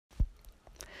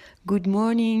Good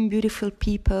morning, beautiful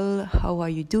people. How are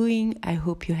you doing? I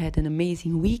hope you had an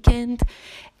amazing weekend.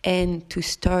 And to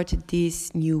start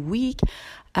this new week,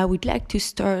 I would like to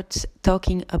start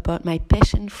talking about my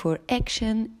passion for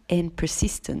action and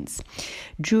persistence.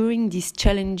 During this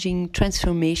challenging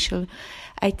transformation,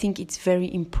 I think it's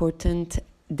very important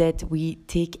that we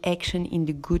take action in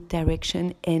the good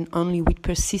direction, and only with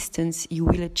persistence you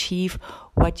will achieve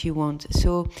what you want.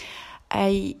 So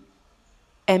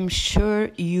I'm sure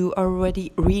you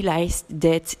already realized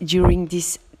that during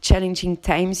these challenging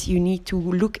times you need to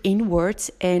look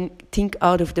inwards and think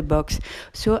out of the box.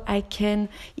 So I can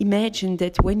imagine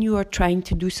that when you are trying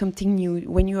to do something new,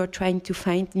 when you are trying to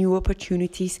find new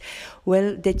opportunities,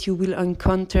 well, that you will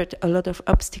encounter a lot of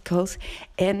obstacles,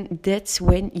 and that's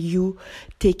when you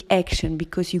take action,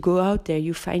 because you go out there,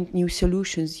 you find new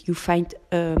solutions, you find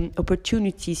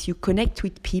opportunities, you connect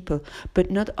with people, but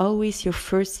not always your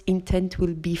first intent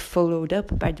will be followed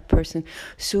up by the person.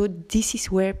 So this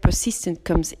is where persistence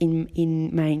comes in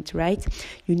mind, right?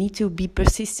 You need to be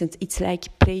persistent. It's like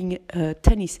playing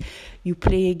tennis. You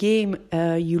play a game,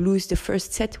 you lose the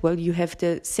first set. Well, you have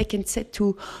the second set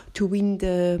to win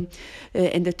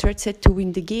and the third set to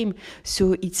win the game.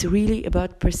 So it's really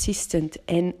about persistence.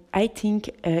 And I think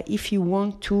if you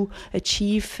want to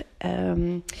achieve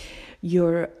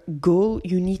your goal,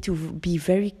 you need to be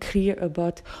very clear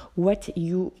about what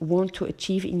you want to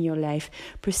achieve in your life.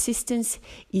 Persistence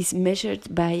is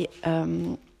measured by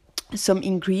some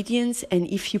ingredients, and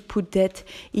if you put that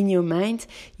in your mind,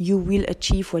 you will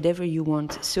achieve whatever you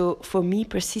want. So for me,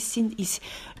 persistent is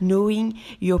knowing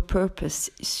your purpose.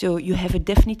 So you have a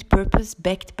definite purpose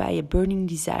backed by a burning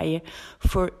desire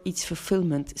for its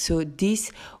fulfillment. So this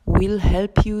will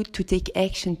help you to take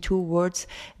action towards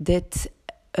that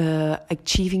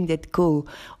achieving that goal.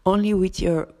 Only with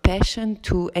your passion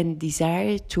and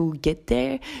desire to get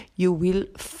there, you will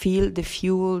feel the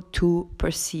fuel to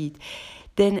proceed.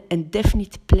 Then a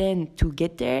definite plan to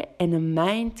get there, and a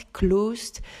mind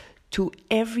closed to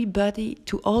everybody,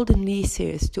 to all the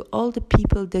naysayers, to all the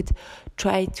people that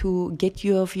try to get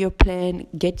you off your plan,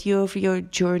 get you off your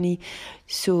journey.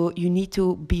 So you need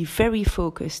to be very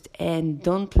focused and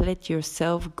don't let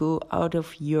yourself go out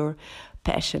of your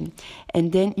passion.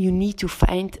 And then you need to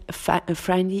find a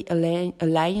friendly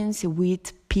alliance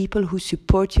with people who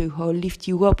support you, who lift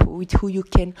you up, with who you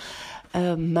can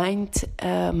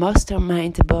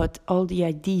mastermind about all the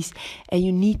ideas, and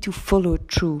you need to follow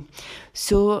through.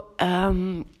 So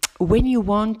when you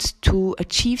want to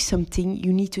achieve something,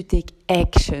 you need to take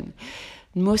action.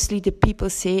 Mostly the people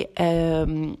say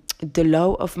the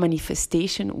law of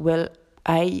manifestation. Well,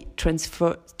 I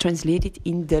translate it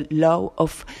in the law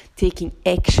of taking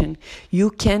action.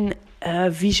 You can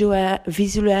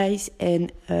visualize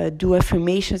and do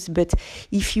affirmations, but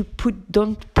if you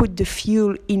don't put the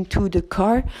fuel into the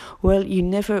car, well, you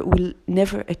will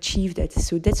never achieve that.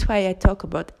 So that's why I talk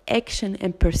about action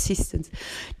and persistence.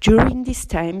 During these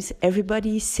times,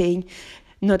 everybody is saying,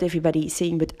 not everybody is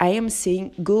saying, but I am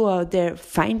saying, go out there,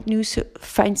 find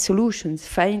solutions,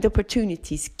 find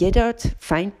opportunities, get out,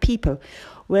 find people.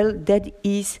 Well, that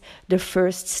is the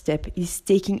first step, is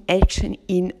taking action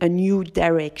in a new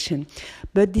direction.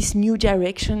 But this new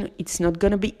direction, it's not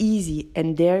going to be easy.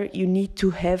 And there you need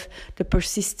to have the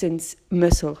persistence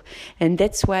muscle. And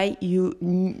that's why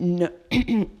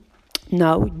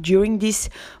now, during these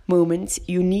moments,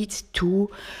 you need to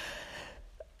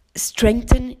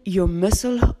strengthen your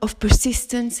muscle of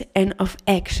persistence and of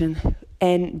action.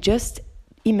 And just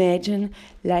imagine,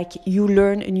 like, you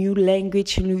learn a new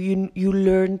language, you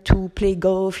learn to play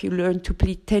golf, you learn to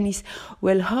play tennis.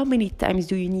 Well, how many times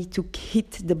do you need to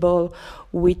hit the ball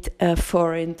with a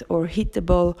forehand, or hit the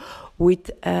ball with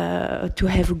to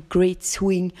have a great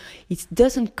swing? It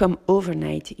doesn't come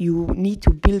overnight. You need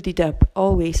to build it up,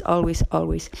 always, always,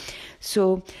 always.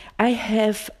 So I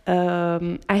have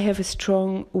a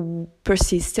strong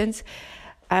persistence.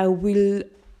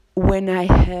 When I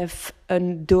have a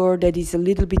door that is a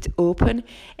little bit open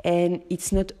and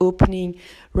it's not opening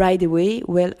right away,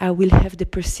 well, I will have the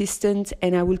persistence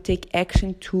and I will take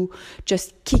action to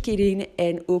just kick it in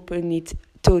and open it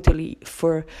totally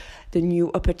for the new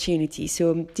opportunity.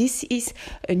 So this is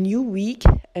a new week,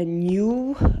 a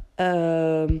new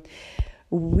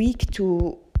week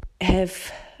to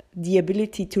have the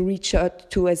ability to reach out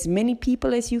to as many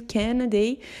people as you can a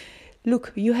day.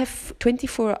 Look, you have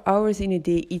 24 hours in a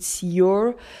day. It's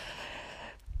your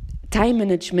time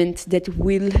management that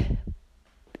will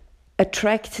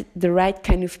attract the right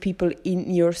kind of people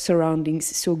in your surroundings.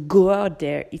 So go out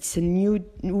there. It's a new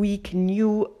week,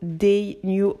 new day,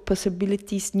 new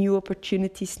possibilities, new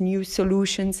opportunities, new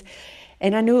solutions.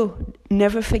 And I know,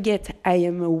 never forget, I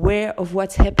am aware of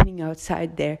what's happening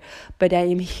outside there, but I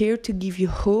am here to give you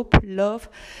hope, love,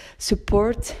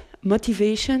 support,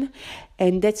 motivation.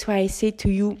 And that's why I say to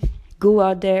you, go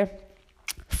out there,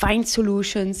 find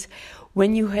solutions.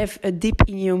 When you have a dip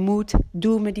in your mood,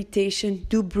 do meditation,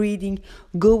 do breathing,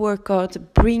 go work out,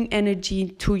 bring energy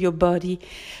to your body,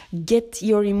 get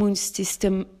your immune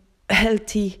system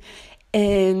healthy,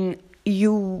 and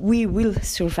we will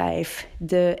survive.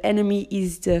 The enemy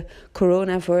is the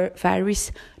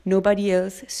coronavirus, nobody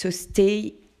else. So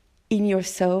stay in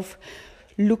yourself.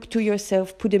 Look to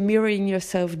yourself, put a mirror in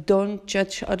yourself, don't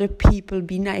judge other people,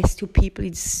 be nice to people.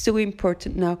 It's so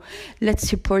important now. Let's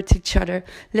support each other.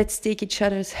 Let's take each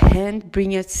other's hand,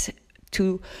 bring us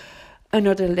to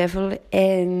another level.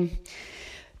 And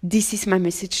this is my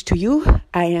message to you.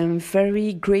 I am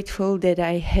very grateful that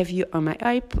I have you on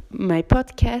my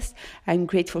podcast. I'm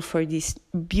grateful for this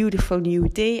beautiful new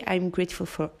day. I'm grateful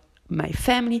for my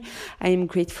family. I am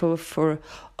grateful for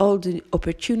all the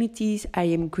opportunities. I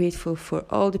am grateful for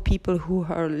all the people who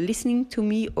are listening to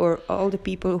me, or all the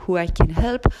people who I can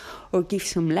help or give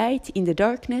some light in the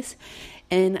darkness.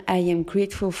 And I am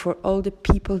grateful for all the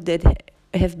people that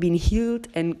have been healed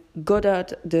and got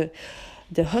out the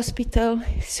hospital.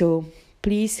 So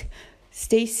please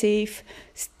stay safe,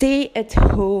 stay at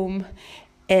home,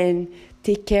 and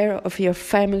take care of your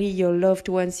family, your loved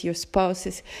ones, your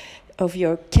spouses, of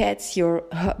your cats, your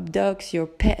dogs, your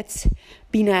pets.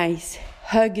 Be nice.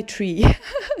 Hug a tree.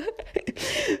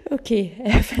 Okay,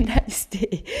 have a nice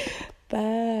day.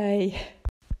 Bye.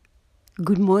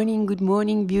 Good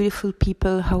morning, beautiful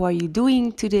people. How are you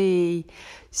doing today?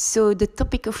 So the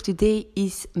topic of today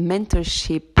is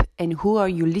mentorship, and who are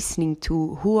you listening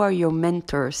to? Who are your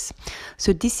mentors?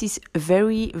 So this is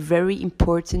very, very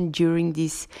important during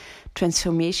these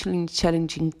transformational and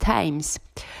challenging times,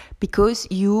 because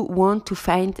you want to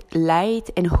find light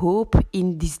and hope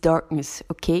in this darkness,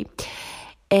 okay?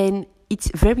 And it's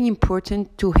very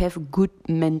important to have good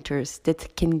mentors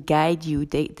that can guide you,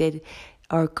 that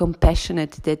are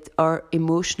compassionate, that are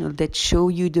emotional, that show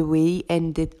you the way,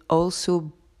 and that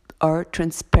also are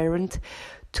transparent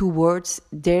towards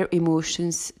their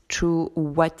emotions through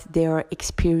what they are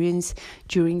experiencing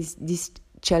during these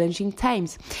challenging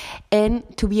times. And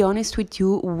to be honest with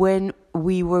you, when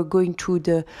we were going through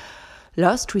the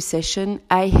last recession,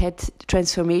 I had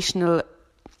transformational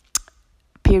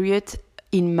period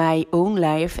in my own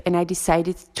life, and I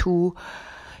decided to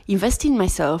invest in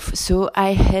myself. So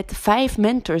I had 5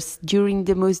 mentors during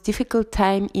the most difficult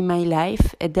time in my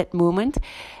life at that moment.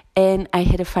 And I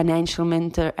had a financial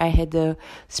mentor, I had a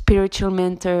spiritual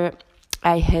mentor,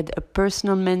 I had a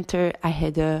personal mentor, I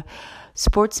had a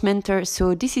sports mentor.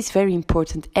 So this is very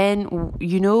important. And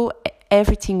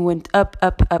everything went up,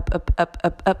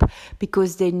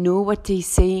 because they know what they're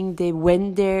saying. They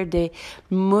went there.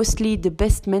 Mostly the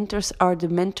best mentors are the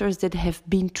mentors that have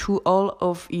been through all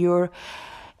of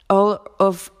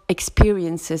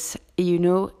experiences. The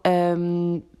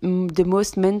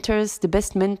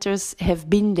best mentors have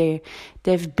been there.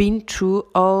 They've been through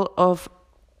all of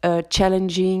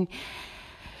challenging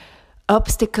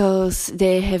obstacles.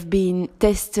 They have been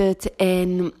tested,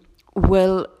 and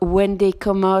when they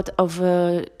come out of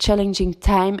a challenging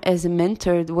time as a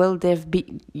mentor,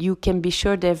 you can be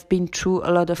sure they've been through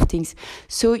a lot of things.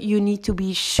 So you need to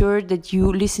be sure that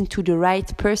you listen to the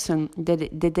right person,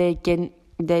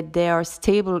 that they are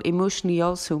stable emotionally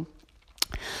also.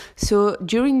 So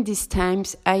during these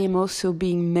times, I am also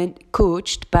being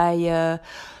coached by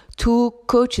 2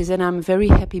 coaches, and I'm very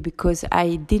happy because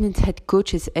I didn't have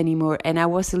coaches anymore, and I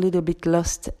was a little bit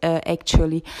lost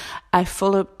actually. I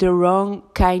followed the wrong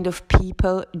kind of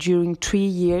people during 3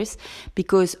 years,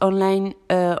 because on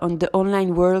the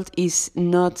online world is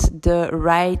not the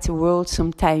right world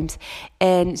sometimes.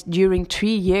 And during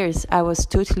 3 years, I was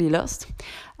totally lost.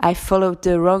 I followed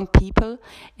the wrong people,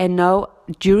 and now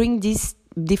during these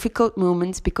difficult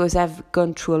moments, because I've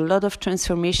gone through a lot of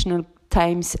transformational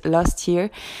times last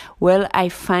year, I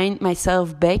find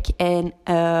myself back, and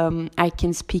I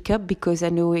can speak up because I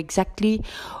know exactly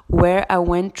where I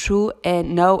went through,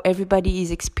 and now everybody is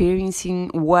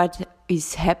experiencing what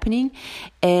is happening,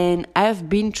 and I've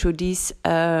been through this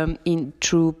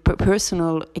through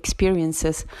personal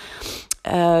experiences.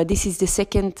 This is the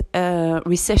second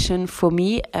recession for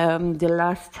me. The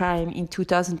last time in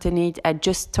 2008, I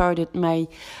just started my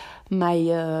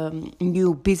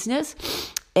new business.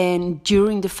 And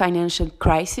during the financial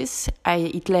crisis,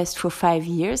 it lasted for 5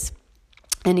 years.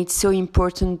 And it's so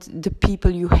important, the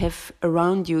people you have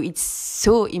around you. It's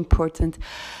so important.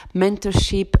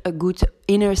 Mentorship, a good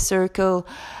inner circle.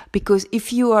 Because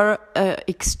if you are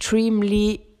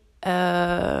extremely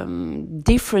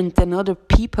different than other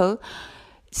people,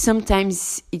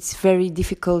 sometimes it's very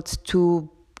difficult to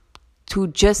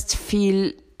just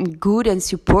feel good and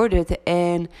supported.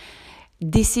 And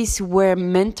this is where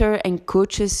mentor and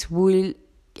coaches will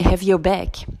have your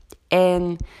back.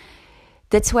 And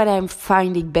that's what I'm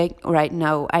finding back right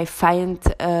now. I find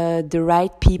the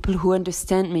right people who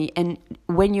understand me. And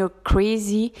when you're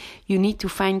crazy, you need to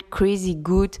find crazy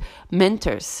good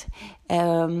mentors.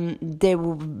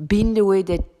 They've been the way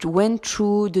that went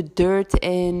through the dirt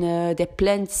and they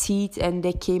plant seeds and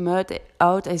they came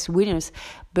out as winners.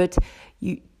 But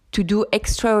to do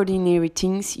extraordinary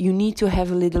things, you need to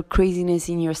have a little craziness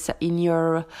in your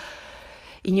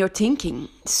thinking.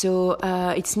 So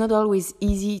it's not always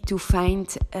easy to find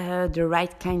the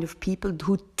right kind of people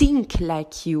who think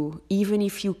like you. Even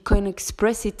if you can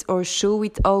express it or show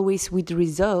it always with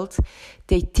results,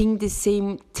 they think the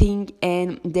same thing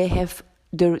and they have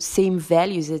the same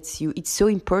values as you. It's so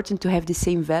important to have the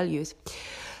same values.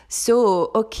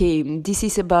 So, okay, this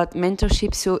is about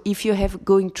mentorship. So if you have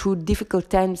going through difficult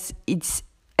times, it's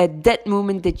at that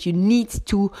moment that you need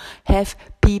to have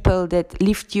people that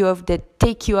lift you up, that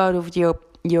take you out of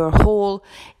your hole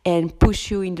and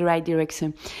push you in the right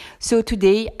direction. So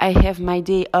today I have my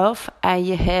day off. I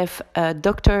have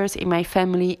doctors in my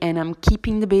family and I'm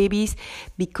keeping the babies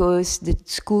because the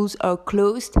schools are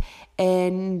closed,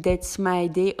 and that's my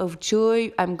day of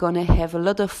joy. I'm gonna have a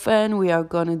lot of fun. We are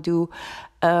gonna do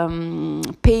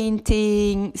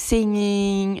painting,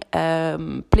 singing,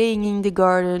 playing in the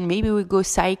garden. Maybe we go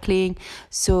cycling.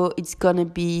 So it's gonna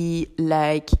be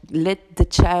like, let the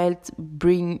child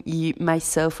bring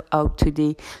myself out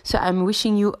today. So I'm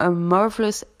wishing you a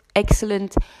marvelous,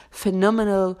 excellent,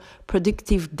 phenomenal,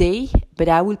 productive day. But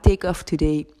I will take off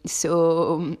today.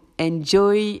 So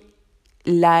enjoy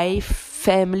life,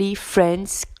 family,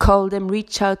 friends. Call them,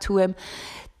 reach out to them.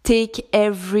 Take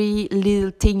every little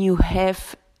thing you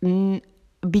have,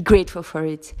 be grateful for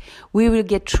it. We will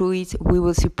get through it. We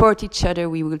will support each other.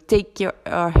 We will take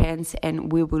our hands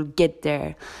and we will get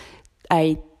there.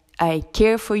 I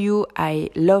care for you. I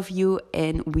love you,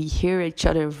 and we hear each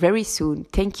other very soon.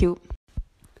 Thank you.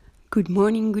 Good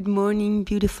morning,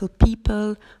 beautiful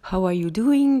people. How are you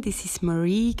doing? This is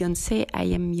Marie Gonce. I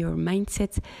am your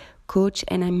mindset coach,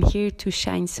 and I'm here to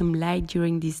shine some light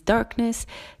during this darkness.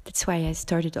 That's why I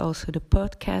started also the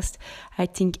podcast. I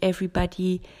think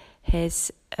everybody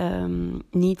has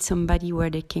needs somebody where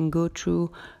they can go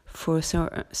through for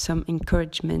some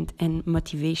encouragement and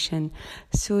motivation.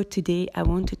 So today I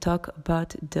want to talk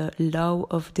about the law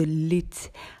of the lid.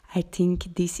 I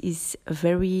think this is a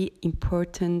very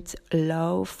important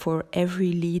law for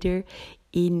every leader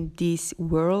in this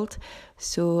world.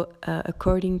 So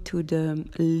according to the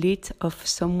lid of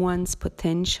someone's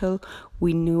potential,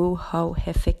 we know how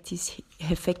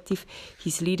effective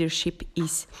his leadership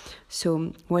is.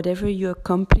 So whatever you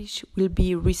accomplish will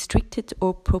be restricted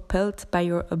or propelled by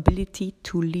your ability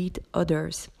to lead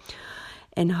others.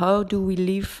 And how do we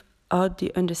live out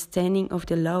the understanding of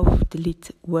the law of the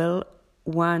lid? Well,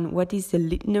 one, what is the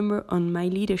lead number on my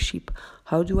leadership?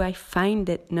 How do I find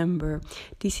that number?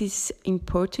 This is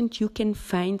important. You can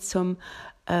find some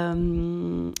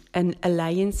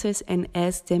alliances and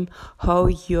ask them how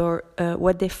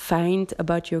what they find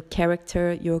about your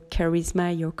character, your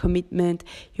charisma, your commitment,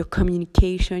 your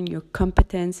communication, your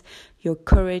competence, your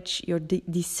courage, your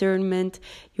discernment,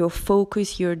 your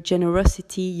focus, your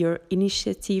generosity, your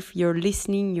initiative, your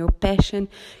listening, your passion,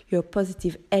 your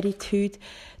positive attitude,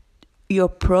 your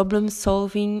problem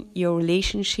solving, your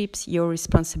relationships, your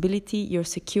responsibility, your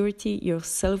security, your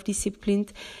self-discipline,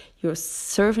 your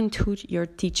servanthood, your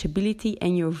teachability,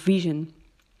 and your vision.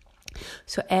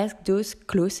 So ask those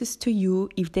closest to you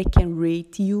if they can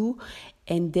rate you,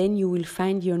 and then you will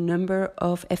find your number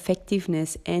of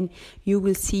effectiveness, and you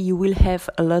will see you will have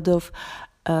a lot of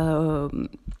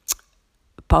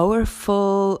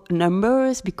powerful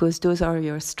numbers because those are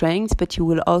your strengths, but you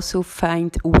will also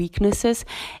find weaknesses,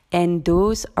 and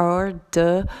those are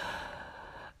the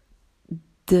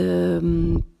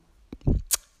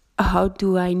how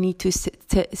do I need to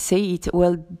say it?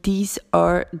 Well, these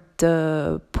are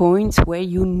the points where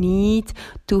you need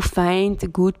to find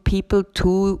good people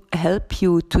to help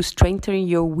you to strengthen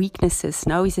your weaknesses.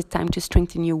 Now is the time to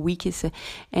strengthen your weaknesses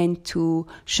and to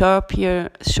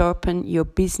sharpen your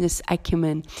business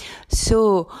acumen.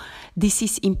 So this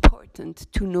is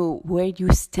important to know where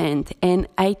you stand. And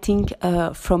I think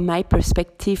from my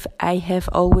perspective, I have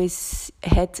always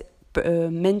had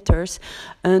mentors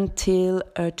until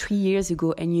 3 years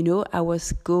ago. And I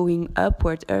was going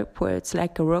upwards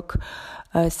like a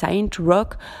giant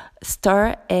rock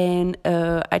star, and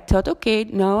I thought, okay,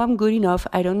 now I'm good enough.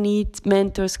 I don't need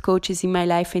mentors, coaches in my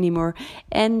life anymore.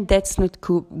 And that's not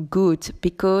good,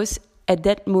 because at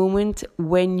that moment,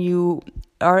 when you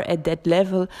are at that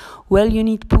level, well, you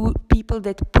need people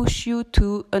that push you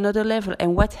to another level.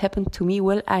 And what happened to me?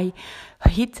 Well, I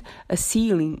hit a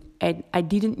ceiling, and I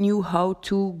didn't know how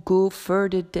to go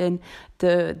further than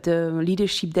the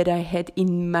leadership that I had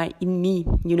in me.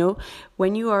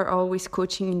 When you are always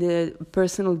coaching in the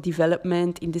personal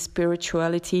development, in the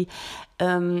spirituality,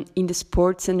 in the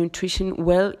sports and nutrition,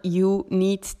 well, you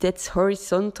need that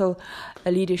horizontal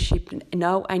leadership.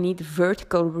 Now I need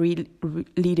vertical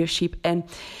leadership. And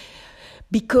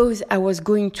because I was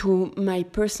going through my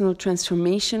personal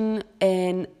transformation,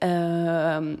 and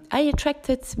I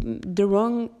attracted the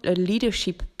wrong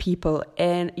leadership people,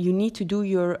 and you need to do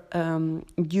your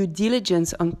due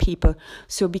diligence on people.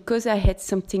 So because I had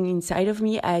something inside of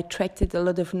me, I attracted a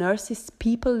lot of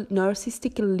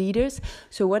narcissistic leaders.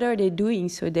 So what are they doing?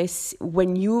 So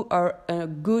when you are a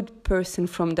good person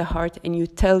from the heart and you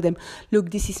tell them,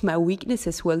 look, this is my weakness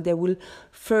as well, they will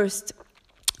first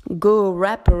go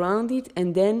wrap around it,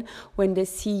 and then when they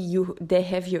see you, they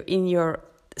have you in your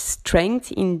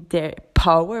strength, in their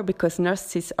power, because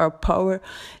narcissists are power.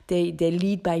 They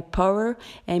lead by power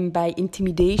and by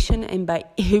intimidation and by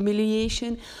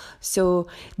humiliation. So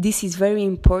this is very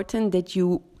important that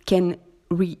you can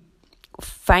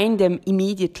find them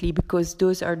immediately, because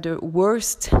those are the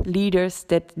worst leaders.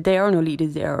 That they are no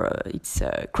leaders, they are it's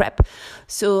crap.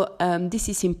 So this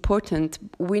is important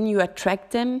when you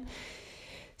attract them.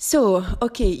 So,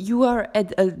 okay, you are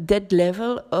at that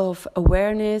level of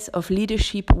awareness, of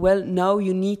leadership. Well, now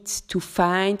you need to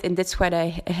find, and that's what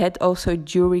I had also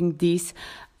during these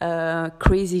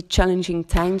crazy, challenging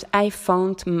times. I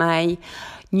found my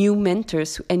new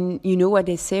mentors, and you know what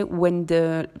they say, when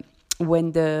the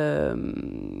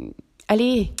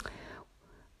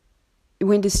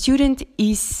student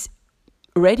is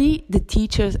ready, the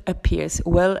teacher appears.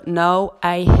 Well, now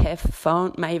I have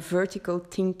found my vertical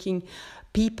thinking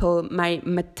people, my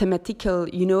mathematical,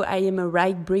 I am a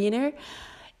right brainer,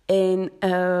 and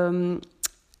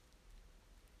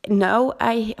now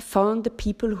I found the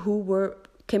people who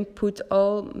can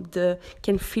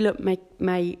fill up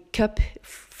my cup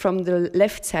from the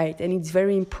left side, and it's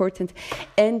very important.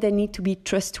 And they need to be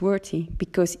trustworthy,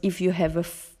 because if you have a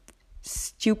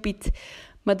stupid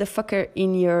motherfucker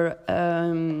in your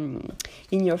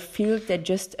field that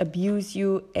just abuse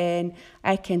you, and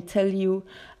I can tell you,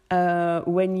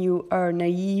 when you are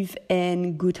naive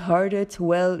and good-hearted,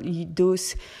 well,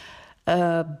 those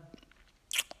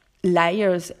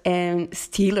liars and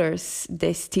stealers,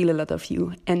 they steal a lot of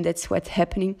you, and that's what's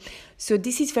happening. So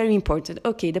this is very important.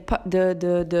 Okay, the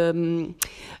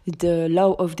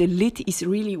law of the lid is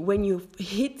really when you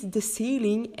hit the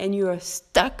ceiling and you are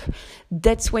stuck.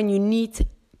 That's when you need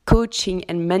coaching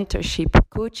and mentorship.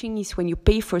 Coaching is when you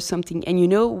pay for something. And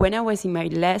when I was in my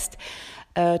last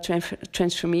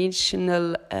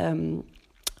transformational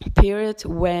period,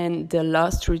 when the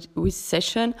last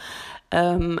recession,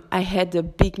 I had a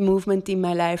big movement in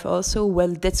my life also.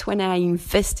 Well, that's when I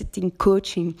invested in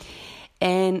coaching,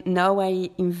 and now I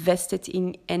invested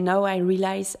in, and now I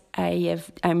realize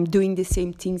I'm doing the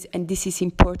same things, and this is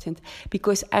important,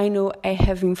 because I know I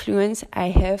have influence. I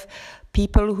have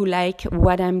people who like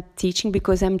what I'm teaching,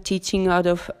 because I'm teaching out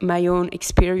of my own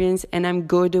experience, and I'm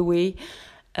good away.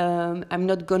 I'm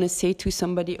not gonna say to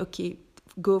somebody, okay,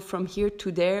 go from here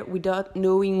to there, without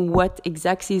knowing what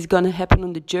exactly is gonna happen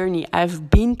on the journey. I've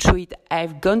been through it.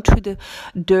 I've gone through the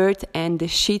dirt and the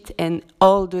shit and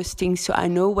all those things, so I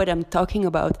know what I'm talking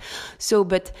about. So,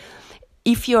 but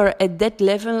if you're at that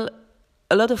level,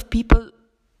 a lot of people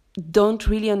don't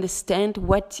really understand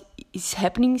what is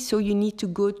happening, so you need to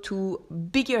go to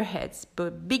bigger heads,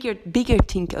 but bigger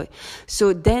thinker.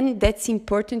 So then that's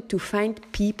important to find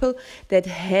people that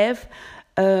have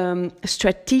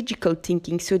strategical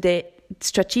thinking. So the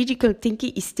strategical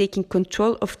thinking is taking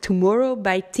control of tomorrow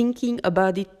by thinking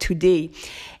about it today.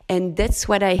 And that's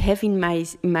what I have in my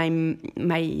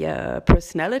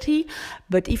personality.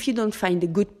 But if you don't find the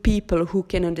good people who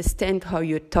can understand how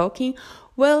you're talking,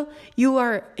 well, you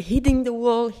are hitting the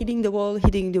wall.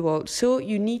 So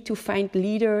you need to find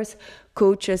leaders,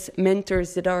 coaches,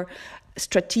 mentors that are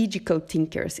strategical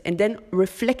thinkers. And then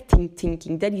reflecting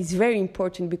thinking, that is very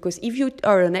important, because if you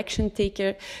are an action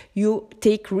taker, you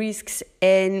take risks,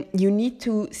 and you need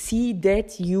to see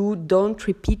that you don't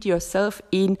repeat yourself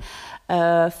in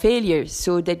failures,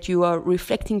 so that you are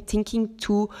reflecting thinking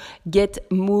to get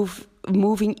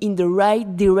moving in the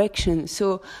right direction.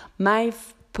 So my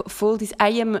fault is I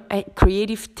am a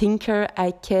creative thinker.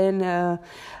 I can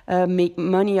make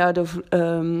money out of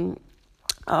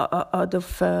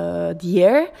the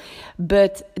air,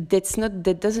 but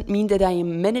that doesn't mean that I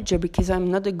am a manager, because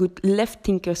I'm not a good left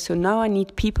thinker. So now I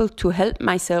need people to help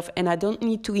myself, and I don't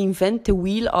need to invent the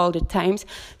wheel all the times.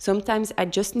 Sometimes I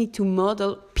just need to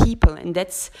model people, and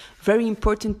that's very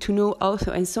important to know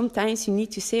also. And sometimes you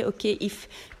need to say, okay, if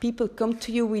people come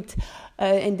to you with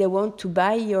and they want to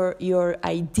buy your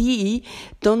idea,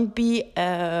 don't be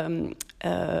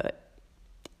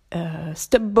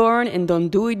stubborn and don't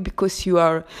do it because you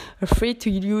are afraid to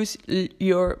use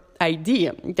your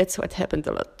idea. That's what happened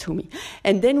a lot to me.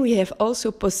 And then we have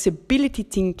also possibility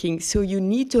thinking. So you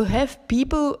need to have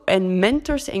people and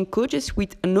mentors and coaches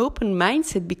with an open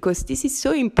mindset, because this is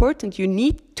so important. You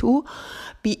need to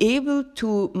be able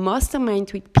to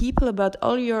mastermind with people about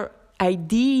all your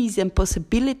ideas and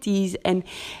possibilities, and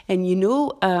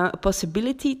a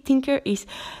possibility thinker is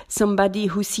somebody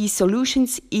who sees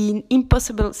solutions in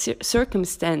impossible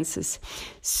circumstances.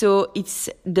 So it's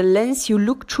the lens you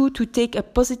look through to take a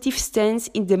positive stance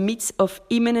in the midst of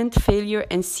imminent failure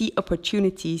and see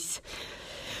opportunities.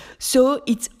 So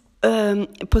it's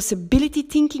possibility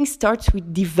thinking starts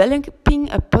with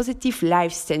developing a positive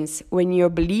life stance. When your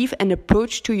belief and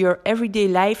approach to your everyday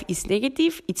life is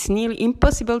negative, it's nearly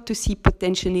impossible to see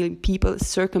potential in people,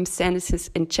 circumstances,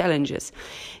 and challenges.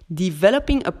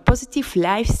 Developing a positive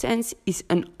life stance is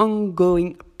an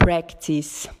ongoing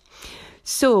practice.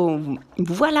 So,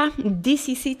 voila, this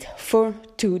is it for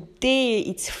today.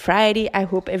 It's Friday. I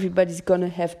hope everybody's gonna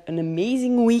have an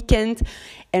amazing weekend.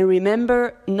 And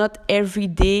remember, not every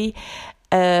day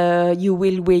you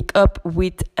will wake up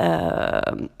with...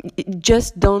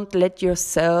 just don't let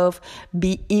yourself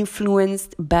be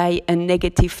influenced by a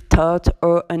negative thought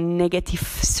or a negative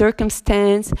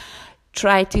circumstance.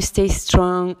 Try to stay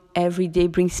strong. Every day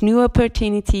brings new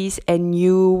opportunities and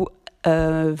new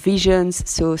visions.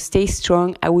 So stay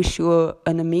strong. I wish you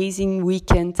an amazing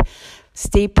weekend.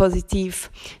 Stay positive,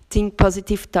 think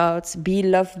positive thoughts, be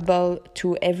lovable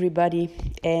to everybody,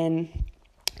 and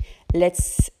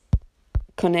let's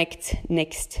connect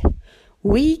next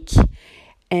week.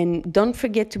 And don't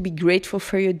forget to be grateful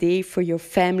for your day, for your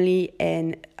family,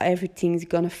 and everything's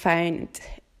gonna find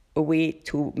a way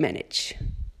to manage.